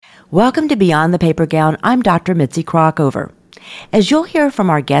Welcome to Beyond the Paper Gown. I'm Dr. Mitzi Crockover. As you'll hear from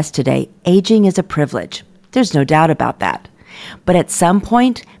our guest today, aging is a privilege. There's no doubt about that. But at some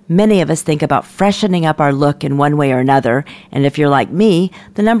point, many of us think about freshening up our look in one way or another, and if you're like me,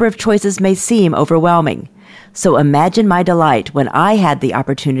 the number of choices may seem overwhelming. So imagine my delight when I had the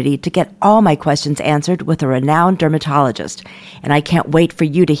opportunity to get all my questions answered with a renowned dermatologist, and I can't wait for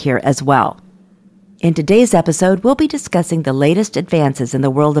you to hear as well. In today's episode, we'll be discussing the latest advances in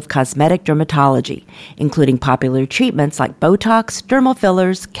the world of cosmetic dermatology, including popular treatments like Botox, dermal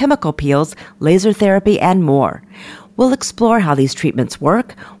fillers, chemical peels, laser therapy, and more. We'll explore how these treatments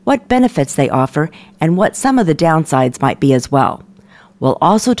work, what benefits they offer, and what some of the downsides might be as well. We'll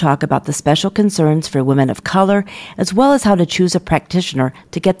also talk about the special concerns for women of color, as well as how to choose a practitioner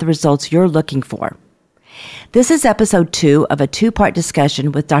to get the results you're looking for. This is episode 2 of a 2-part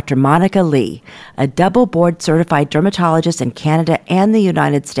discussion with Dr. Monica Lee, a double board-certified dermatologist in Canada and the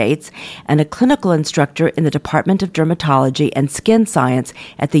United States, and a clinical instructor in the Department of Dermatology and Skin Science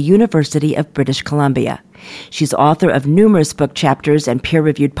at the University of British Columbia. She's author of numerous book chapters and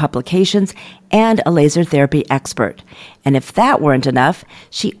peer-reviewed publications, and a laser therapy expert. And if that weren't enough,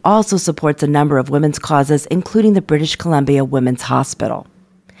 she also supports a number of women's causes, including the British Columbia Women's Hospital.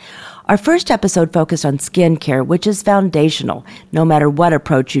 Our first episode focused on skincare, which is foundational, no matter what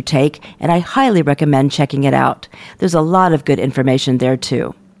approach you take, and I highly recommend checking it out. There's a lot of good information there,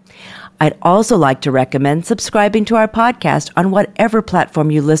 too. I'd also like to recommend subscribing to our podcast on whatever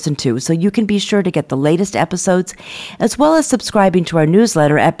platform you listen to so you can be sure to get the latest episodes, as well as subscribing to our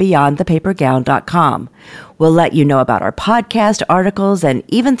newsletter at beyondthepapergown.com. We'll let you know about our podcast, articles, and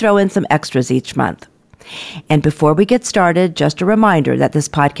even throw in some extras each month. And before we get started, just a reminder that this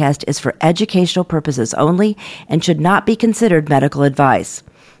podcast is for educational purposes only and should not be considered medical advice.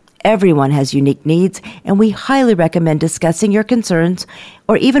 Everyone has unique needs, and we highly recommend discussing your concerns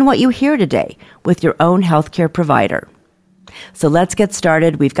or even what you hear today with your own healthcare provider. So let's get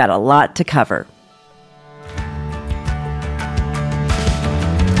started. We've got a lot to cover.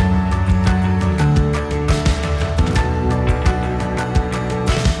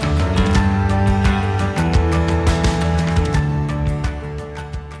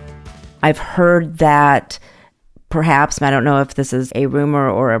 I've heard that perhaps, I don't know if this is a rumor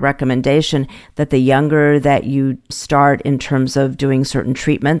or a recommendation, that the younger that you start in terms of doing certain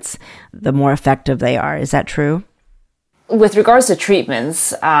treatments, the more effective they are. Is that true? With regards to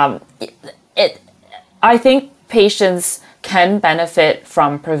treatments, I think patients can benefit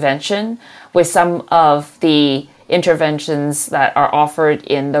from prevention with some of the interventions that are offered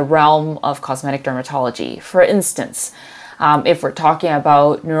in the realm of cosmetic dermatology. For instance, if we're talking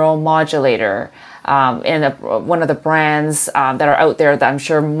about neuromodulator, and one of the brands that are out there that I'm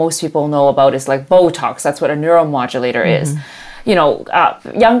sure most people know about is like Botox. That's what a neuromodulator is. You know,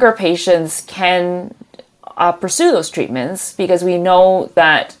 younger patients can pursue those treatments because we know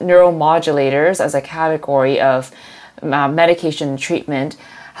that neuromodulators as a category of medication treatment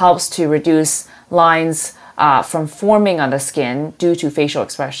helps to reduce lines from forming on the skin due to facial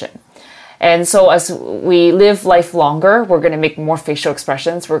expression. And so as we live life longer, we're going to make more facial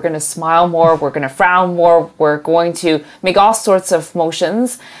expressions. We're going to smile more. We're going to frown more. We're going to make all sorts of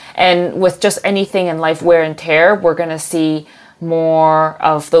motions. And with just anything in life, wear and tear, we're going to see more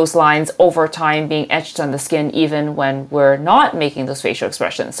of those lines over time being etched on the skin, even when we're not making those facial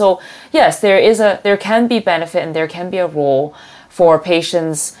expressions. So yes, there can be benefit and there can be a role for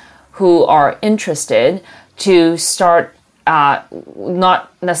patients who are interested to start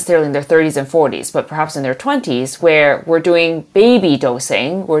not necessarily in their 30s and 40s, but perhaps in their 20s, where we're doing baby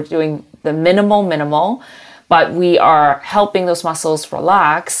dosing, we're doing the minimal, but we are helping those muscles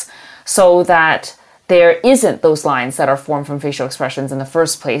relax so that there isn't those lines that are formed from facial expressions in the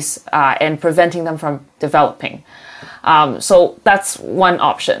first place, and preventing them from developing. So that's one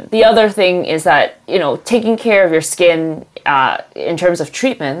option. The other thing is that, taking care of your skin in terms of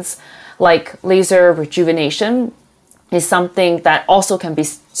treatments, like laser rejuvenation, is something that also can be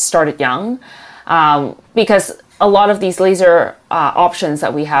started young, because a lot of these laser options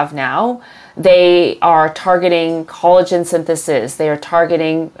that we have now, they are targeting collagen synthesis. They are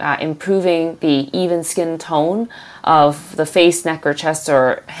targeting improving the even skin tone of the face, neck, or chest,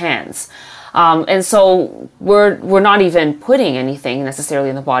 or hands. And so we're not even putting anything necessarily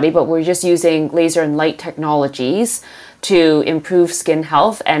in the body, but we're just using laser and light technologies to improve skin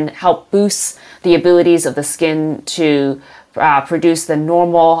health and help boost the abilities of the skin to produce the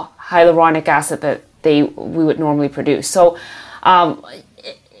normal hyaluronic acid that we would normally produce. So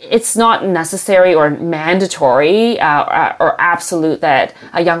it's not necessary or mandatory or absolute that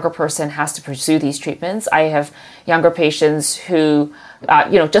a younger person has to pursue these treatments. I have younger patients who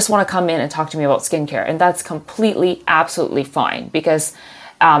just want to come in and talk to me about skincare. And that's completely, absolutely fine, because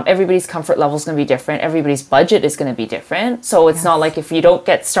everybody's comfort level is going to be different. Everybody's budget is going to be different. So it's not like if you don't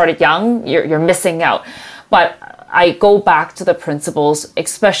get started young, you're missing out. But I go back to the principles,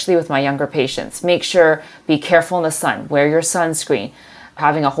 especially with my younger patients. Make sure, be careful in the sun, wear your sunscreen,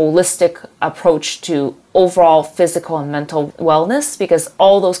 having a holistic approach to overall physical and mental wellness, because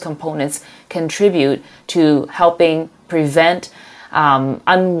all those components contribute to helping prevent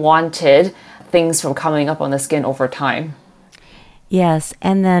unwanted things from coming up on the skin over time. Yes.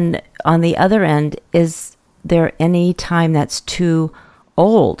 And then on the other end, is there any time that's too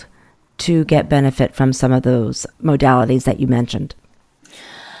old to get benefit from some of those modalities that you mentioned?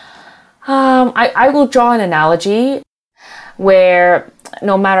 I will draw an analogy where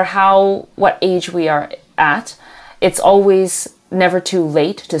no matter what age we are at, it's always never too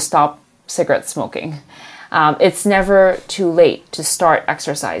late to stop cigarette smoking. It's never too late to start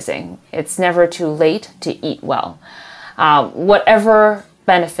exercising. It's never too late to eat well. Whatever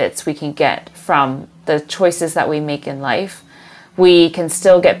benefits we can get from the choices that we make in life, we can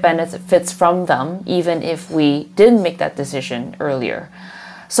still get benefits from them even if we didn't make that decision earlier.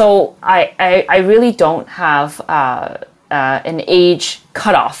 So I really don't have an age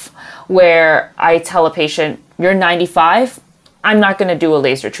cutoff where I tell a patient, you're 95, I'm not going to do a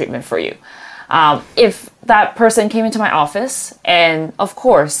laser treatment for you. If that person came into my office, and of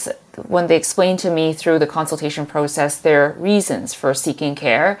course, when they explain to me through the consultation process their reasons for seeking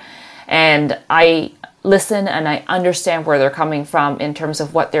care, and I listen and I understand where they're coming from in terms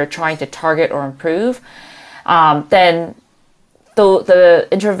of what they're trying to target or improve, then the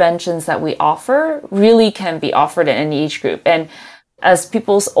interventions that we offer really can be offered in any age group. And as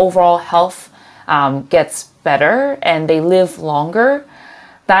people's overall health gets better and they live longer,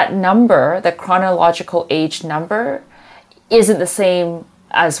 that number, the chronological age number, isn't the same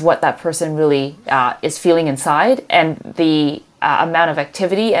as what that person really is feeling inside, and the amount of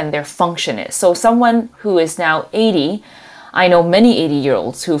activity and their function is. So someone who is now 80, I know many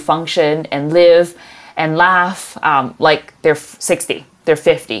 80-year-olds who function and live and laugh like they're 60, they're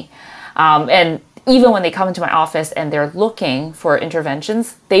 50. And even when they come into my office and they're looking for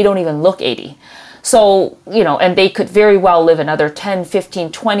interventions, they don't even look 80. So, and they could very well live another 10,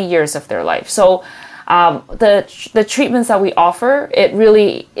 15, 20 years of their life. So the treatments that we offer,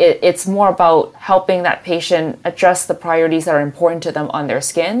 it's more about helping that patient address the priorities that are important to them on their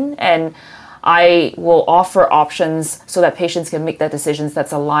skin. And I will offer options so that patients can make that decisions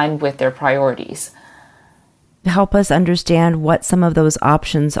that's aligned with their priorities. Help us understand what some of those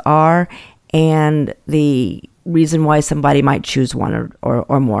options are and the reason why somebody might choose one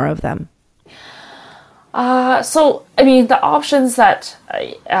or more of them. The options that,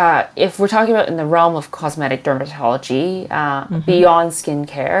 if we're talking about in the realm of cosmetic dermatology, beyond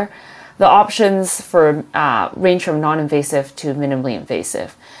skincare, the options for range from non-invasive to minimally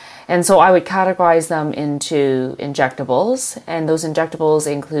invasive. And so I would categorize them into injectables, and those injectables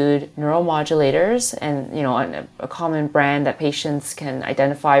include neuromodulators, and a common brand that patients can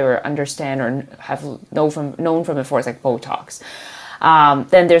identify or understand or have known from before is like Botox.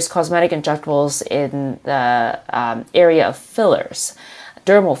 Then there's cosmetic injectables in the area of fillers,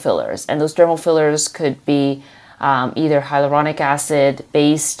 dermal fillers, and those dermal fillers could be either hyaluronic acid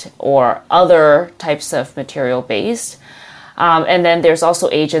based or other types of material based. And then there's also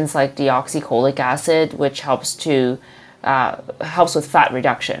agents like deoxycholic acid, which helps with fat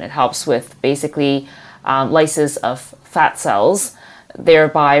reduction. It helps with basically lysis of fat cells,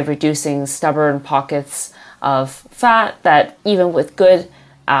 thereby reducing stubborn pockets of fat that even with good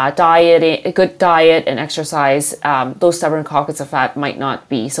diet and exercise, those stubborn pockets of fat might not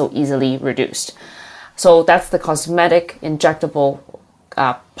be so easily reduced. So that's the cosmetic injectable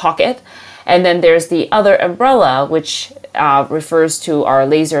pocket. And then there's the other umbrella, which refers to our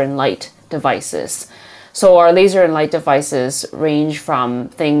laser and light devices. So our laser and light devices range from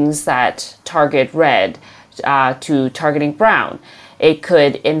things that target red to targeting brown. It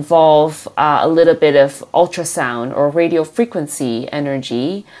could involve a little bit of ultrasound or radio frequency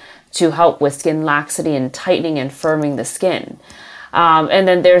energy to help with skin laxity and tightening and firming the skin. And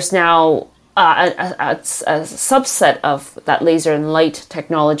then there's now a subset of that laser and light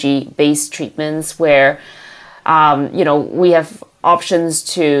technology-based treatments where, we have options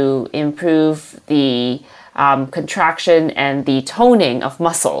to improve the contraction and the toning of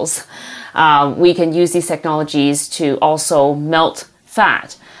muscles. We can use these technologies to also melt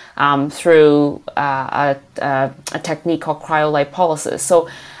fat through a technique called cryolipolysis. So,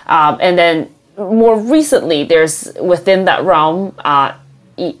 and then more recently, there's within that realm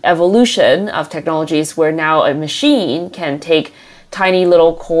evolution of technologies where now a machine can take tiny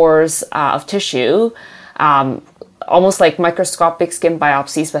little cores of tissue, almost like microscopic skin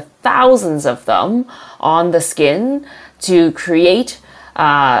biopsies, with thousands of them on the skin to create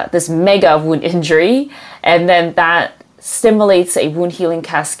this mega wound injury. And then that stimulates a wound healing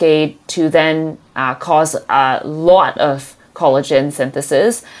cascade to then cause a lot of collagen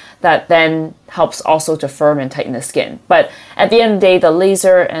synthesis that then helps also to firm and tighten the skin. But at the end of the day, the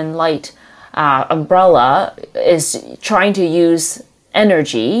laser and light umbrella is trying to use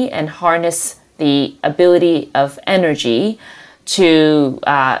energy and harness the ability of energy to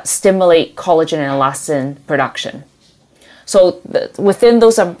stimulate collagen and elastin production. So within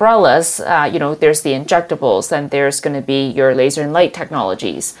those umbrellas, there's the injectables, then there's going to be your laser and light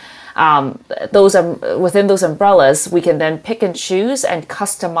technologies. Within those umbrellas, we can then pick and choose and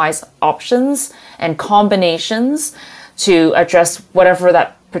customize options and combinations to address whatever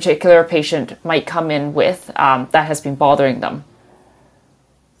that particular patient might come in with that has been bothering them.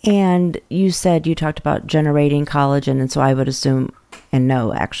 And you talked about generating collagen, and so I would assume, and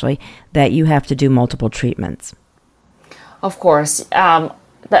know actually, that you have to do multiple treatments. Of course.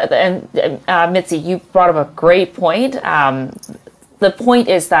 Mitzi, you brought up a great point. The point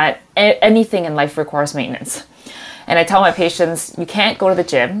is that anything in life requires maintenance. And I tell my patients, you can't go to the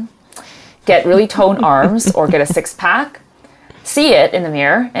gym, get really toned arms, or get a six-pack, see it in the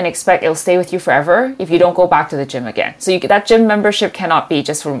mirror, and expect it'll stay with you forever if you don't go back to the gym again. So that gym membership cannot be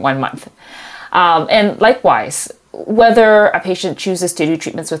just for 1 month. And likewise, whether a patient chooses to do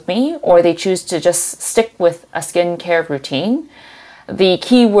treatments with me or they choose to just stick with a skincare routine, the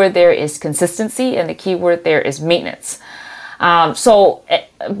key word there is consistency, and the key word there is maintenance. So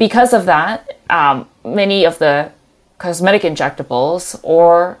because of that, many of the cosmetic injectables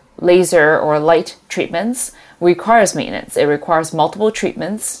or laser or light treatments requires maintenance. It requires multiple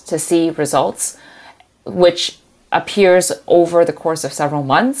treatments to see results, which appears over the course of several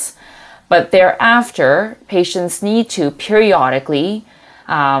months. But thereafter, patients need to periodically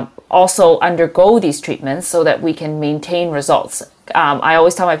also undergo these treatments so that we can maintain results. I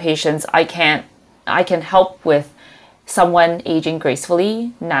always tell my patients, I can help with someone aging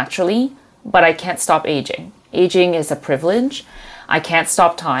gracefully, naturally, but I can't stop aging. Aging is a privilege. I can't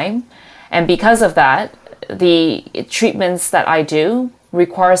stop time. And because of that, the treatments that I do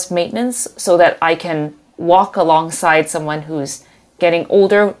requires maintenance so that I can walk alongside someone who's getting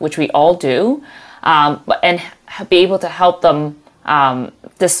older, which we all do, and be able to help them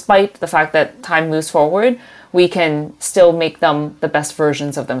despite the fact that time moves forward. We can still make them the best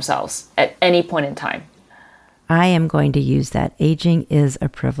versions of themselves at any point in time. I am going to use that. Aging is a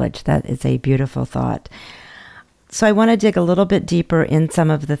privilege. That is a beautiful thought. So I want to dig a little bit deeper in some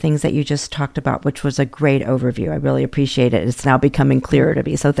of the things that you just talked about, which was a great overview. I really appreciate it. It's now becoming clearer to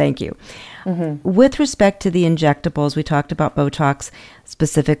me, so thank you. Mm-hmm. With respect to the injectables, we talked about Botox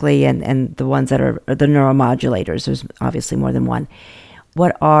specifically and the ones that are the neuromodulators. There's obviously more than one.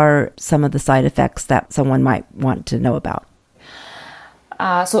 What are some of the side effects that someone might want to know about?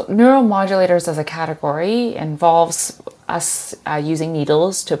 So neuromodulators as a category involves us using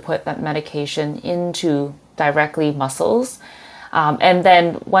needles to put that medication into directly muscles. And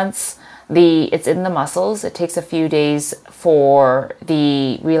then once it's in the muscles, it takes a few days for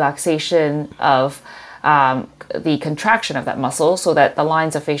the relaxation of the contraction of that muscle so that the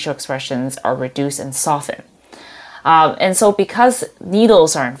lines of facial expressions are reduced and softened. And so because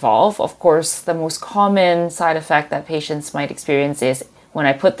needles are involved, of course, the most common side effect that patients might experience is when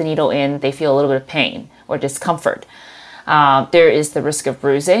I put the needle in, they feel a little bit of pain or discomfort. There is the risk of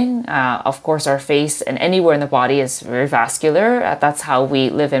bruising. Of course, our face and anywhere in the body is very vascular. That's how we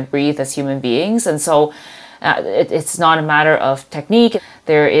live and breathe as human beings. And so it's not a matter of technique.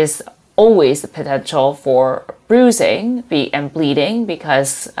 There is always the potential for bruising and bleeding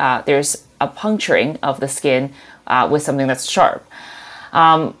because there's a puncturing of the skin with something that's sharp.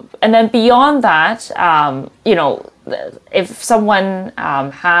 And then beyond that, if someone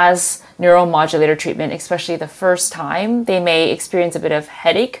has neuromodulator treatment, especially the first time, they may experience a bit of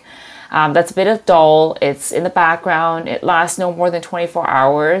headache. That's a bit of dull. It's in the background. It lasts no more than 24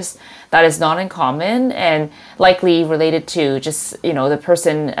 hours. That is not uncommon and likely related to just, the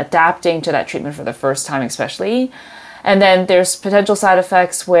person adapting to that treatment for the first time, especially. And then there's potential side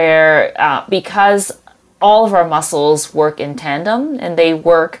effects where because all of our muscles work in tandem and they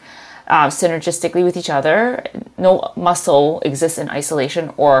work synergistically with each other. No muscle exists in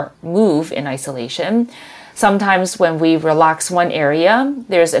isolation or move in isolation. Sometimes when we relax one area,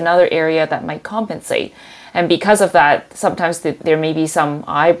 there's another area that might compensate. And because of that, sometimes there may be some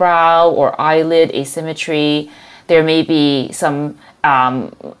eyebrow or eyelid asymmetry. There may be some,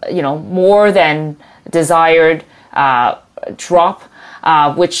 more than desired drop,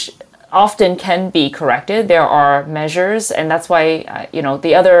 which often can be corrected. There are measures, and that's why,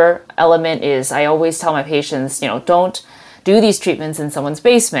 the other element is I always tell my patients, don't do these treatments in someone's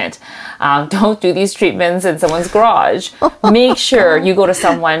basement. Don't do these treatments in someone's garage. Make sure you go to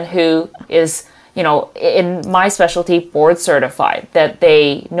someone who is, in my specialty, board certified, that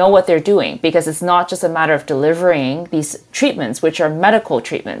they know what they're doing, because it's not just a matter of delivering these treatments, which are medical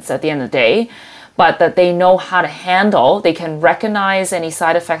treatments at the end of the day, but that they know how to handle, they can recognize any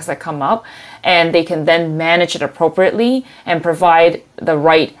side effects that come up, and they can then manage it appropriately and provide the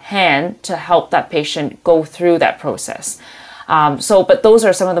right hand to help that patient go through that process. But those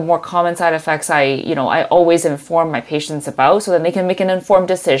are some of the more common side effects I always inform my patients about, so that they can make an informed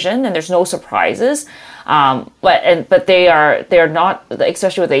decision and there's no surprises. But they're not,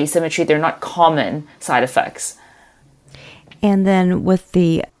 especially with asymmetry, they're not common side effects. And then with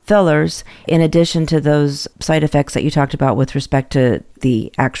the fillers, in addition to those side effects that you talked about with respect to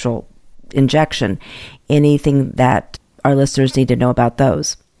the actual injection, anything that our listeners need to know about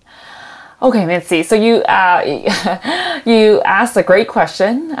those? Okay, Mitzi. So you you asked a great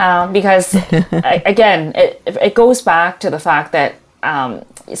question, because again, it goes back to the fact that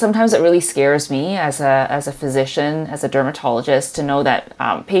sometimes it really scares me as a physician, as a dermatologist, to know that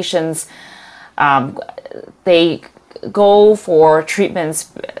patients they go for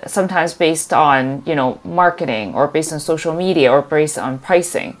treatments sometimes based on marketing, or based on social media, or based on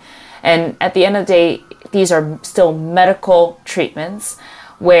pricing, and at the end of the day, these are still medical treatments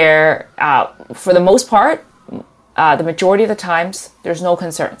where, for the most part, the majority of the times, there's no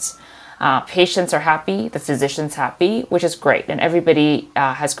concerns. Patients are happy, the physician's happy, which is great, and everybody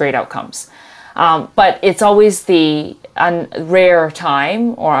has great outcomes. But it's always the rare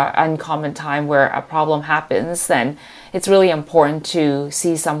time or uncommon time where a problem happens. Then it's really important to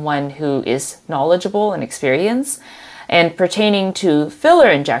see someone who is knowledgeable and experienced. And pertaining to filler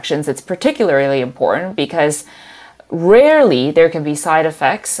injections, it's particularly important because rarely there can be side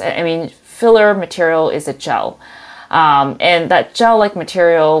effects. I mean, filler material is a gel. And that gel-like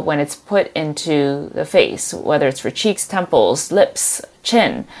material, when it's put into the face, whether it's for cheeks, temples, lips,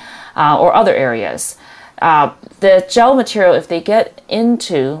 chin, or other areas, the gel material, if they get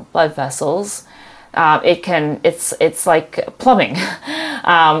into blood vessels, it's like plumbing.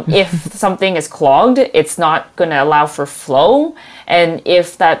 If something is clogged, it's not going to allow for flow. And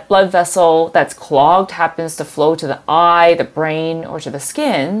if that blood vessel that's clogged happens to flow to the eye, the brain, or to the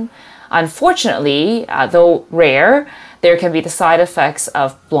skin, unfortunately, though rare, there can be the side effects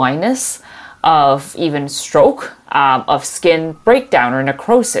of blindness, of even stroke, of skin breakdown or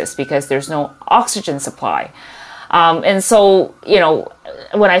necrosis, because there's no oxygen supply. And so,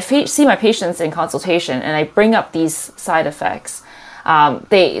 when I see my patients in consultation and I bring up these side effects,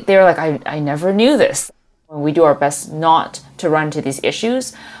 they're like, I never knew this. We do our best not to run into these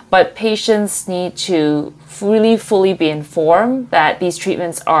issues, but patients need to fully be informed that these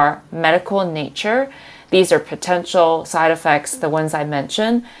treatments are medical in nature. These are potential side effects, the ones I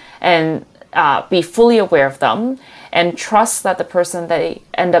mentioned, and be fully aware of them, and trust that the person they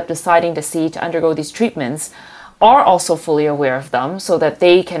end up deciding to see to undergo these treatments are also fully aware of them, so that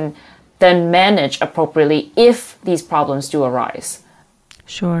they can then manage appropriately if these problems do arise.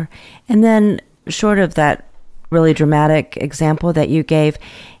 Sure. And then, short of that really dramatic example that you gave,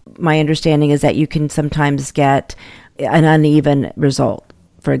 my understanding is that you can sometimes get an uneven result,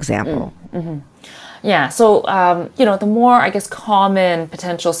 for example. Mm-hmm. Yeah, so, the more, I guess, common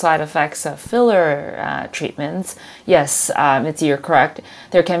potential side effects of filler treatments, yes, Mitzi, you're correct.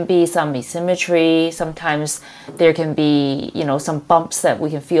 There can be some asymmetry. Sometimes there can be, some bumps that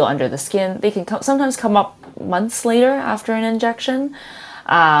we can feel under the skin. They can sometimes come up months later after an injection.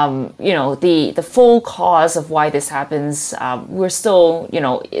 The full cause of why this happens, we're still,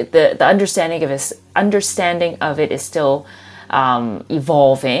 the understanding of it is still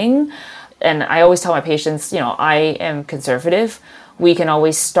evolving. And I always tell my patients, I am conservative. We can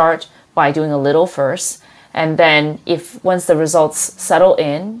always start by doing a little first. And then once the results settle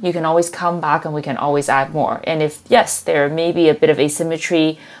in, you can always come back and we can always add more. And if, yes, there may be a bit of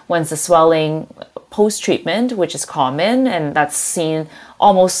asymmetry once the swelling post-treatment, which is common, and that's seen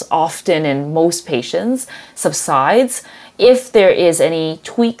almost often in most patients, subsides. If there is any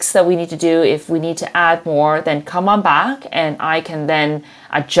tweaks that we need to do, if we need to add more, then come on back and I can then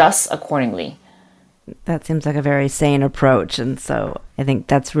adjust accordingly. That seems like a very sane approach. And so I think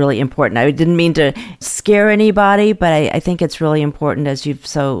that's really important. I didn't mean to scare anybody, but I think it's really important, as you've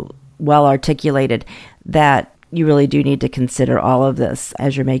so well articulated, that you really do need to consider all of this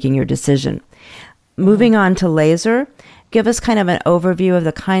as you're making your decision. Moving on to laser, give us kind of an overview of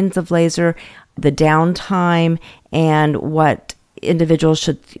the kinds of laser, the downtime, and what individuals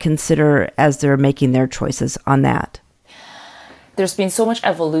should consider as they're making their choices on that? There's been so much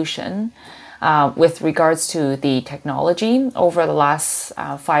evolution with regards to the technology over the last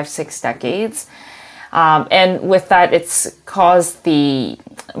 5-6 decades. And with that, it's caused the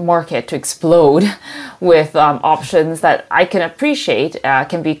market to explode with options that I can appreciate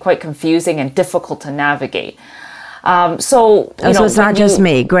can be quite confusing and difficult to navigate. So it's not just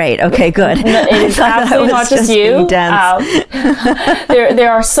me. Great. Okay, good. It is absolutely not just you.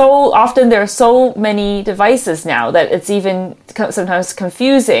 There are so many devices now that it's even sometimes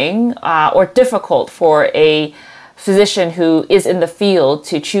confusing or difficult for a physician who is in the field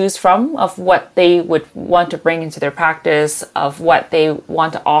to choose from of what they would want to bring into their practice, of what they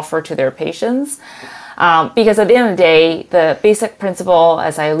want to offer to their patients. Because at the end of the day, the basic principle,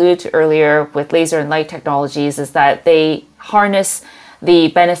 as I alluded to earlier with laser and light technologies, is that they harness the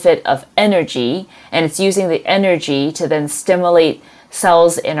benefit of energy, and it's using the energy to then stimulate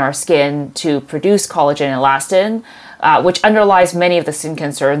cells in our skin to produce collagen and elastin, which underlies many of the skin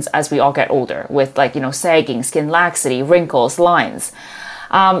concerns as we all get older with sagging, skin laxity, wrinkles, lines.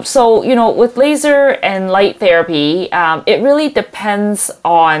 With laser and light therapy, it really depends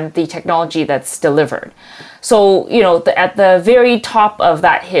on the technology that's delivered. So, at the very top of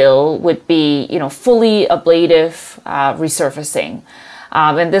that hill would be, fully ablative resurfacing.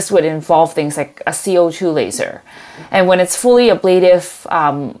 And this would involve things like a CO2 laser. And when it's fully ablative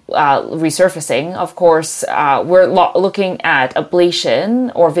resurfacing, of course, we're looking at ablation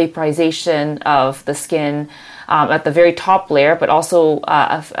or vaporization of the skin at the very top layer, but also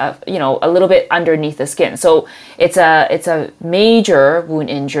a little bit underneath the skin. So it's a major wound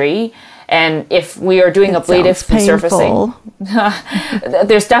injury. And if we are doing ablative resurfacing,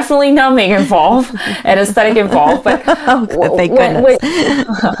 there's definitely numbing involved and aesthetic involved. But thank goodness.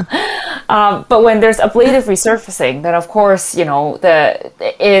 But when there's ablative resurfacing, then of course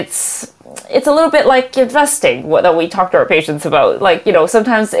it's a little bit like investing that we talk to our patients about.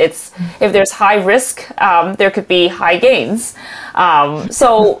 Sometimes if there's high risk, there could be high gains.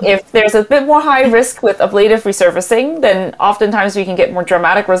 So if there's a bit more high risk with ablative resurfacing, then oftentimes we can get more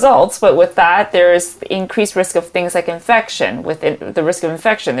dramatic results. But with that, there's increased risk of things like infection. With the risk of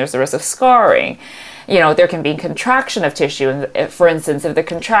infection, there's the risk of scarring. There can be contraction of tissue. And for instance, if the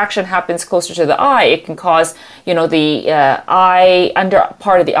contraction happens closer to the eye, it can cause, the eye, under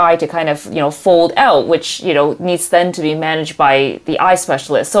part of the eye to kind of, fold out, which, needs then to be managed by the eye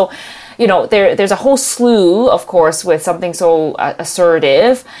specialist. So, there's a whole slew, of course, with something so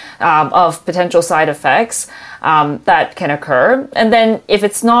assertive of potential side effects that can occur. And then if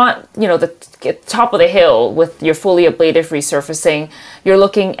it's not, the top of the hill with your fully ablative resurfacing, you're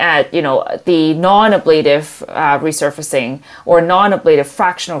looking at, the non-ablative resurfacing or non-ablative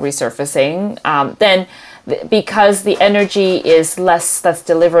fractional resurfacing, then because the energy is less that's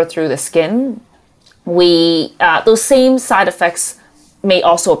delivered through the skin, those same side effects may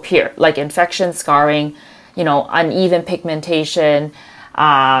also appear, like infection, scarring, uneven pigmentation,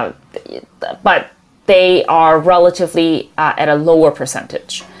 but they are relatively at a lower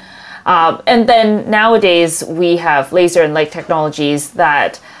percentage. And then nowadays we have laser and light technologies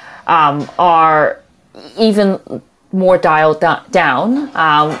that are even more dialed down.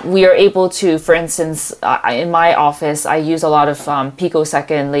 We are able to, for instance, in my office, I use a lot of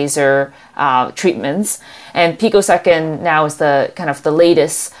picosecond laser treatments, and picosecond now is the kind of the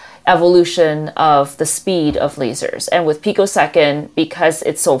latest evolution of the speed of lasers. And with picosecond, because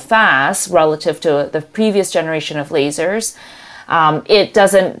it's so fast relative to the previous generation of lasers, it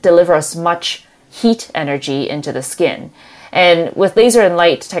doesn't deliver as much heat energy into the skin. And with laser and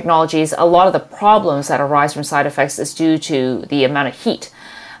light technologies, a lot of the problems that arise from side effects is due to the amount of heat.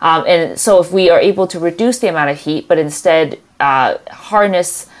 And so if we are able to reduce the amount of heat, but instead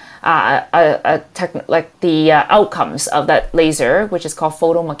harness the outcomes of that laser, which is called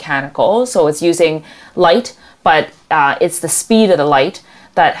photomechanical. So it's using light, but it's the speed of the light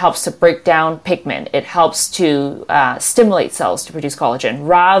that helps to break down pigment. It helps to stimulate cells to produce collagen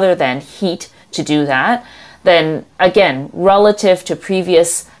rather than heat to do that. Then again, relative to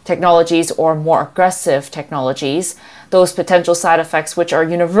previous technologies or more aggressive technologies, those potential side effects, which are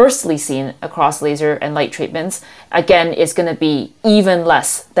universally seen across laser and light treatments, again, is going to be even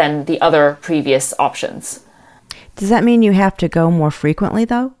less than the other previous options. Does that mean you have to go more frequently,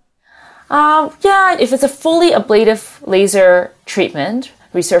 though? Yeah, if it's a fully ablative laser treatment,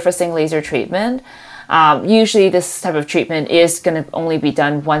 resurfacing laser treatment, Usually this type of treatment is going to only be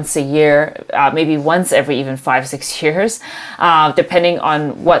done once a year, maybe once every even 5-6 years, depending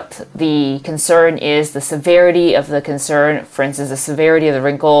on what the concern is, the severity of the concern, for instance, the severity of the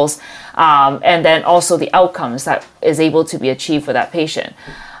wrinkles, and then also the outcomes that is able to be achieved for that patient.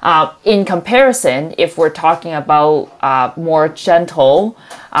 In comparison, if we're talking about more gentle,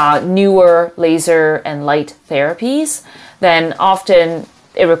 newer laser and light therapies, then often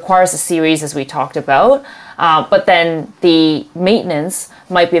it requires a series, as we talked about, but then the maintenance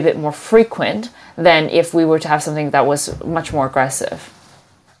might be a bit more frequent than if we were to have something that was much more aggressive.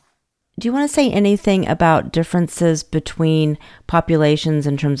 Do you want to say anything about differences between populations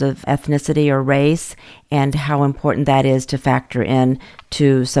in terms of ethnicity or race and how important that is to factor in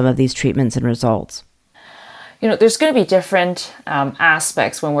to some of these treatments and results? There's going to be different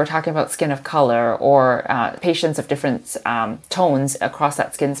aspects when we're talking about skin of color or patients of different tones across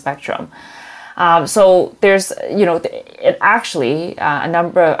that skin spectrum. So there's, actually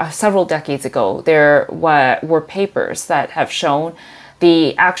several decades ago, there were papers that have shown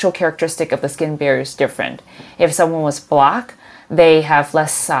the actual characteristic of the skin barrier is different. If someone was Black, they have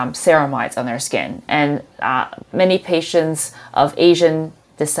less ceramides on their skin. And many patients of Asian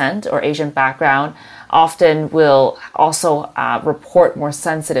descent or Asian background often will also report more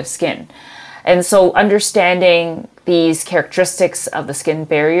sensitive skin. And so understanding these characteristics of the skin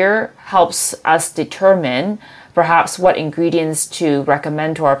barrier helps us determine perhaps what ingredients to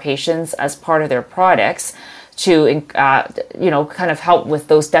recommend to our patients as part of their products to kind of help with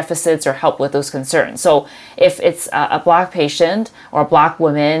those deficits or help with those concerns. So if it's a Black patient or a Black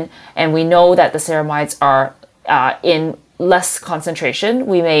woman, and we know that the ceramides are in less concentration,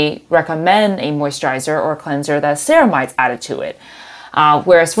 we may recommend a moisturizer or a cleanser that has ceramides added to it.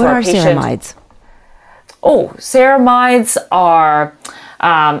 Whereas for a patient, ceramides? Ceramides are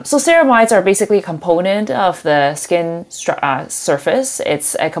ceramides are basically a component of the skin surface.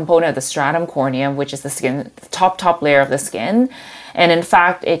 It's a component of the stratum corneum, which is the top layer of the skin. And in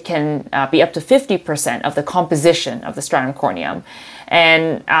fact, it can be up to 50% of the composition of the stratum corneum.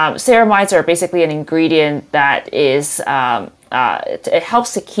 And ceramides are basically an ingredient that is, it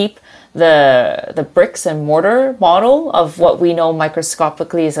helps to keep the bricks and mortar model of what we know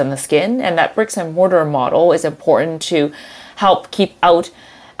microscopically is in the skin. And that bricks and mortar model is important to help keep out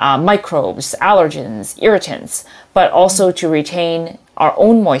microbes, allergens, irritants, but also to retain our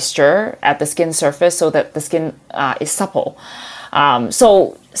own moisture at the skin surface so that the skin is supple.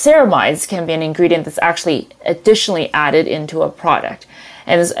 So ceramides can be an ingredient that's actually additionally added into a product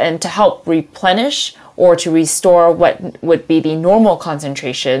and to help replenish or to restore what would be the normal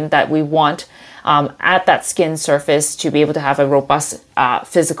concentration that we want at that skin surface to be able to have a robust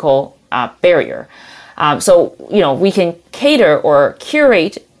physical barrier. So we can cater or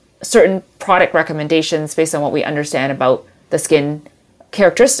curate certain product recommendations based on what we understand about the skin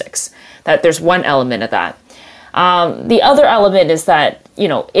characteristics. That there's one element of that. The other element is that,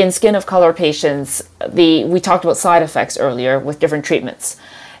 in skin of color patients, we talked about side effects earlier with different treatments.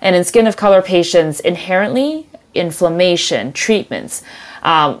 And in skin of color patients, inherently, inflammation, treatments,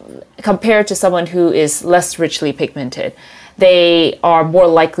 compared to someone who is less richly pigmented, they are more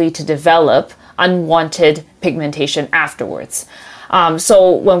likely to develop unwanted pigmentation afterwards.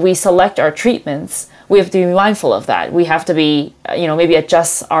 So when we select our treatments, we have to be mindful of that. We have to be, maybe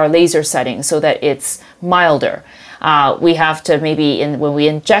adjust our laser setting so that it's milder. We have to maybe, when we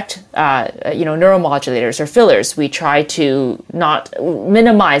inject, neuromodulators or fillers, we try to not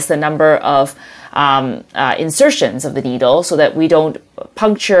minimize the number of insertions of the needle so that we don't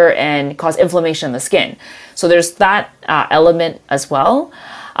puncture and cause inflammation in the skin. So there's that element as well.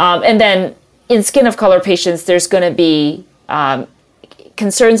 And then in skin of color patients, there's going to be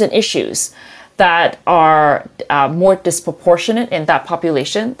concerns and issues that are more disproportionate in that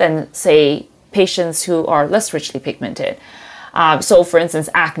population than, say, patients who are less richly pigmented. So, for instance,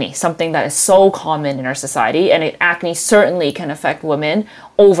 acne, something that is so common in our society, and acne certainly can affect women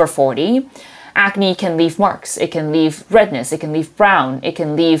over 40. Acne can leave marks, it can leave redness, it can leave brown, it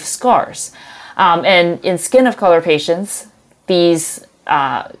can leave scars. And in skin of color patients, these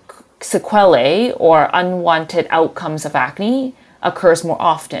sequelae or unwanted outcomes of acne occurs more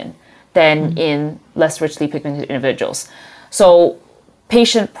often than in less richly pigmented individuals. So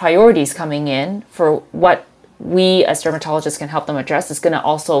patient priorities coming in for what we as dermatologists can help them address is going to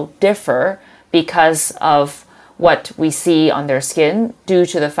also differ because of what we see on their skin due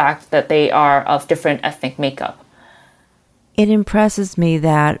to the fact that they are of different ethnic makeup. It impresses me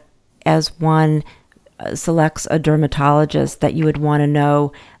that as one selects a dermatologist that you would want to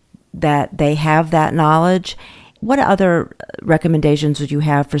know that they have that knowledge What other recommendations would you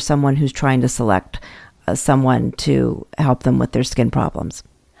have for someone who's trying to select someone to help them with their skin problems?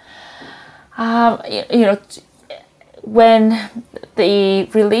 When the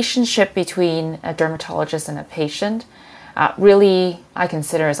relationship between a dermatologist and a patient really I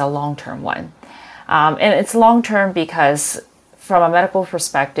consider as a long-term one. And it's long-term because from a medical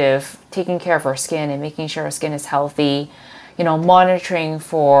perspective, taking care of our skin and making sure our skin is healthy, monitoring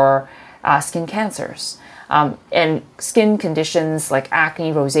for skin cancers. And skin conditions like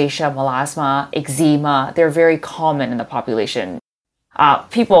acne, rosacea, melasma, eczema, they're very common in the population.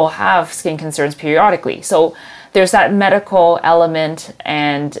 People have skin concerns periodically. So there's that medical element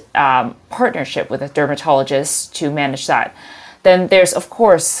and partnership with a dermatologist to manage that. Then there's, of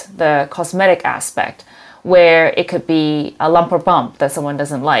course, the cosmetic aspect, where it could be a lump or bump that someone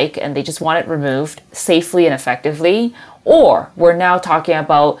doesn't like and they just want it removed safely and effectively. Or we're now talking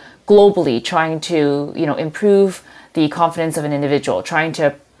about globally trying to, improve the confidence of an individual, trying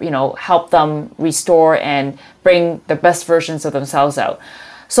to, help them restore and bring the best versions of themselves out.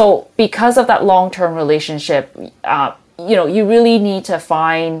 So because of that long-term relationship, you really need to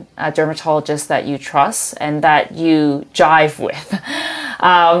find a dermatologist that you trust and that you jive with.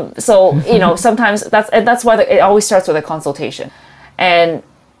 Sometimes that's why it always starts with a consultation. And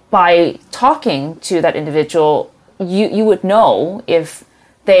by talking to that individual, you would know if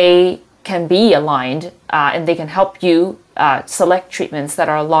they can be aligned and they can help you select treatments that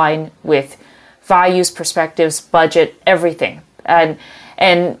are aligned with values, perspectives, budget, everything. And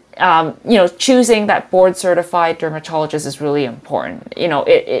choosing that board certified dermatologist is really important.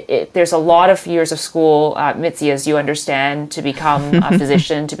 There's a lot of years of school, Mitzi, as you understand, to become a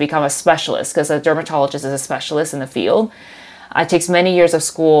physician, to become a specialist, because a dermatologist is a specialist in the field. It takes many years of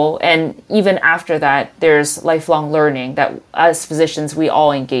school, and even after that, there's lifelong learning that as physicians we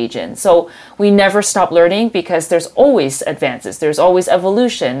all engage in. So we never stop learning because there's always advances. There's always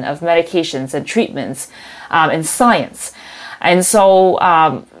evolution of medications and treatments and science. And so,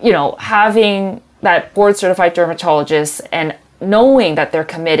 having that board certified dermatologist and knowing that they're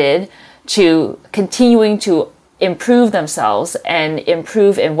committed to continuing to improve themselves and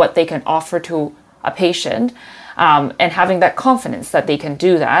improve in what they can offer to a patient, and having that confidence that they can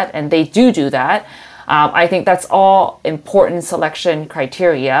do that, and they do that, I think that's all important selection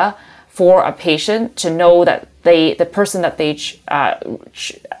criteria for a patient to know that the person that they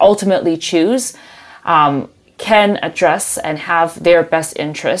ultimately choose can address and have their best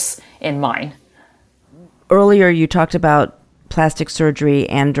interests in mind. Earlier, you talked about plastic surgery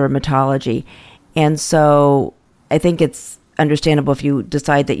and dermatology. And so I think it's understandable if you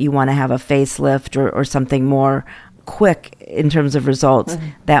decide that you want to have a facelift or something more quick in terms of results,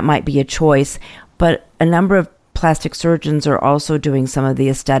 that might be a choice. But a number of plastic surgeons are also doing some of the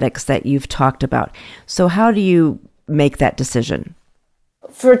aesthetics that you've talked about. So how do you make that decision?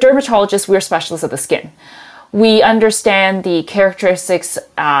 For dermatologists, we're specialists of the skin. We understand the characteristics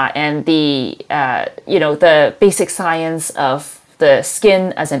and the basic science of the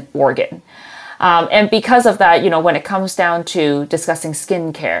skin as an organ. And because of that, when it comes down to discussing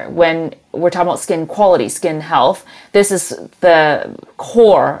skincare, when we're talking about skin quality, skin health, this is the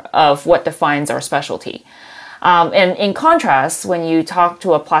core of what defines our specialty. And in contrast, when you talk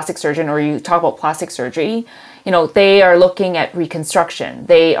to a plastic surgeon or you talk about plastic surgery, they are looking at reconstruction.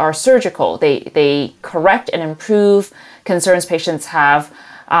 They are surgical. They correct and improve concerns patients have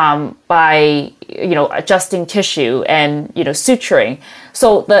by adjusting tissue and suturing.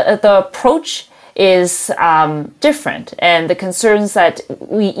 So the approach is different, and the concerns that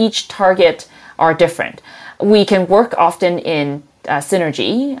we each target are different. We can work often in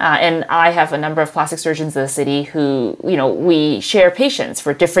synergy, and I have a number of plastic surgeons in the city who we share patients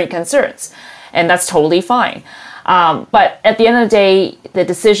for different concerns, and that's totally fine. But at the end of the day, the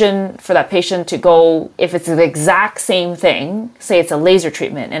decision for that patient to go, if it's the exact same thing, say it's a laser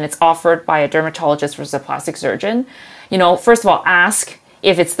treatment and it's offered by a dermatologist versus a plastic surgeon, first of all, ask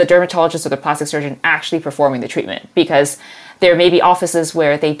if it's the dermatologist or the plastic surgeon actually performing the treatment, because there may be offices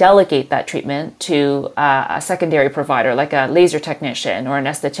where they delegate that treatment to a secondary provider, like a laser technician or an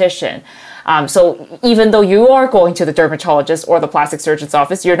esthetician. So even though you are going to the dermatologist or the plastic surgeon's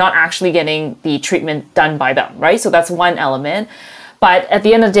office, you're not actually getting the treatment done by them, right? So that's one element. But at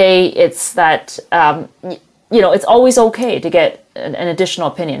the end of the day, it's that, it's always okay to get an additional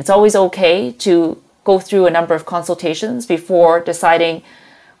opinion. It's always okay to go through a number of consultations before deciding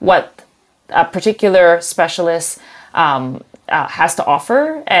what a particular specialist has to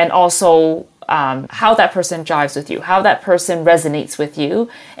offer, and also how that person jives with you, how that person resonates with you,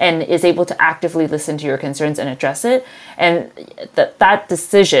 and is able to actively listen to your concerns and address it. And that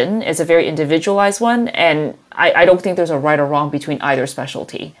decision is a very individualized one, and I don't think there's a right or wrong between either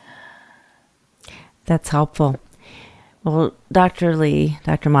specialty. That's helpful. Well, Dr.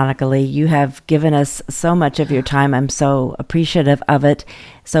 Monica Lee, you have given us so much of your time. I'm so appreciative of it.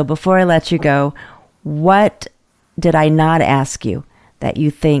 So before I let you go, what did I not ask you that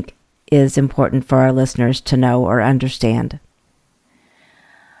you think is important for our listeners to know or understand?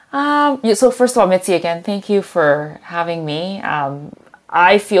 So first of all, Mitzi, again, thank you for having me.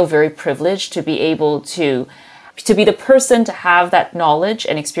 I feel very privileged to be able to be the person to have that knowledge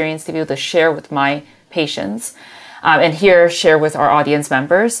and experience to be able to share with my patients and share with our audience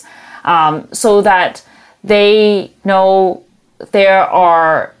members so that they know there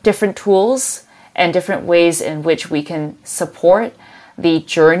are different tools and different ways in which we can support the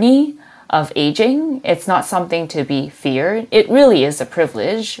journey of aging. It's not something to be feared. It really is a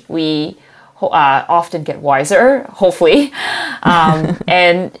privilege. We often get wiser, hopefully.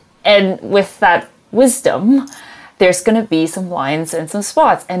 And with that wisdom, there's going to be some lines and some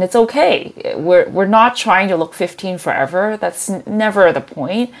spots, and it's okay. We're not trying to look 15 forever. That's never the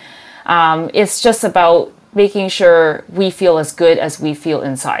point. It's just about making sure we feel as good as we feel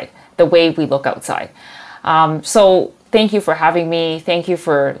inside, the way we look outside. So thank you for having me. Thank you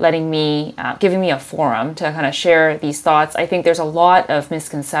for giving me a forum to kind of share these thoughts. I think there's a lot of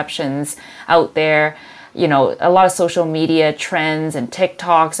misconceptions out there. A lot of social media trends and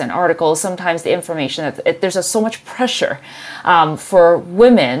TikToks and articles. Sometimes the information, there's so much pressure for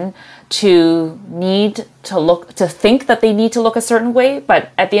women to think that they need to look a certain way.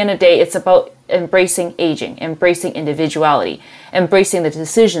 But at the end of the day, it's about embracing aging, embracing individuality, embracing the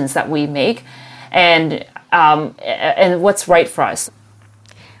decisions that we make, and what's right for us.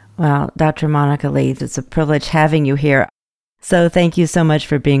 Well, Dr. Monica Lee, it's a privilege having you here. So thank you so much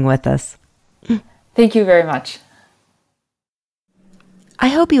for being with us. Thank you very much. I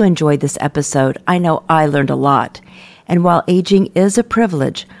hope you enjoyed this episode. I know I learned a lot. And while aging is a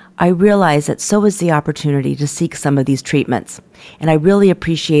privilege, I realize that so is the opportunity to seek some of these treatments. And I really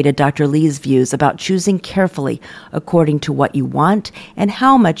appreciated Dr. Lee's views about choosing carefully according to what you want and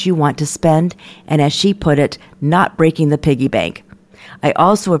how much you want to spend, and as she put it, not breaking the piggy bank. I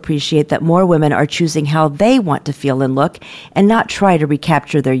also appreciate that more women are choosing how they want to feel and look and not try to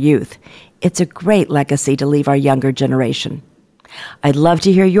recapture their youth. It's a great legacy to leave our younger generation. I'd love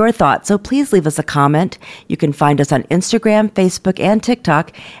to hear your thoughts, so please leave us a comment. You can find us on Instagram, Facebook, and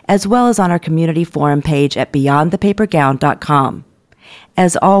TikTok, as well as on our community forum page at beyondthepapergown.com.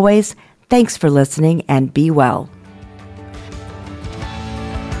 As always, thanks for listening and be well.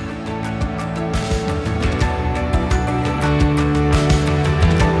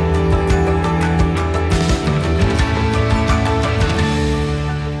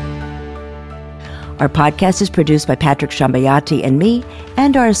 Our podcast is produced by Patrick Shambayati and me,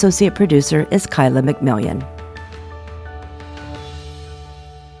 and our associate producer is Kyla McMillian.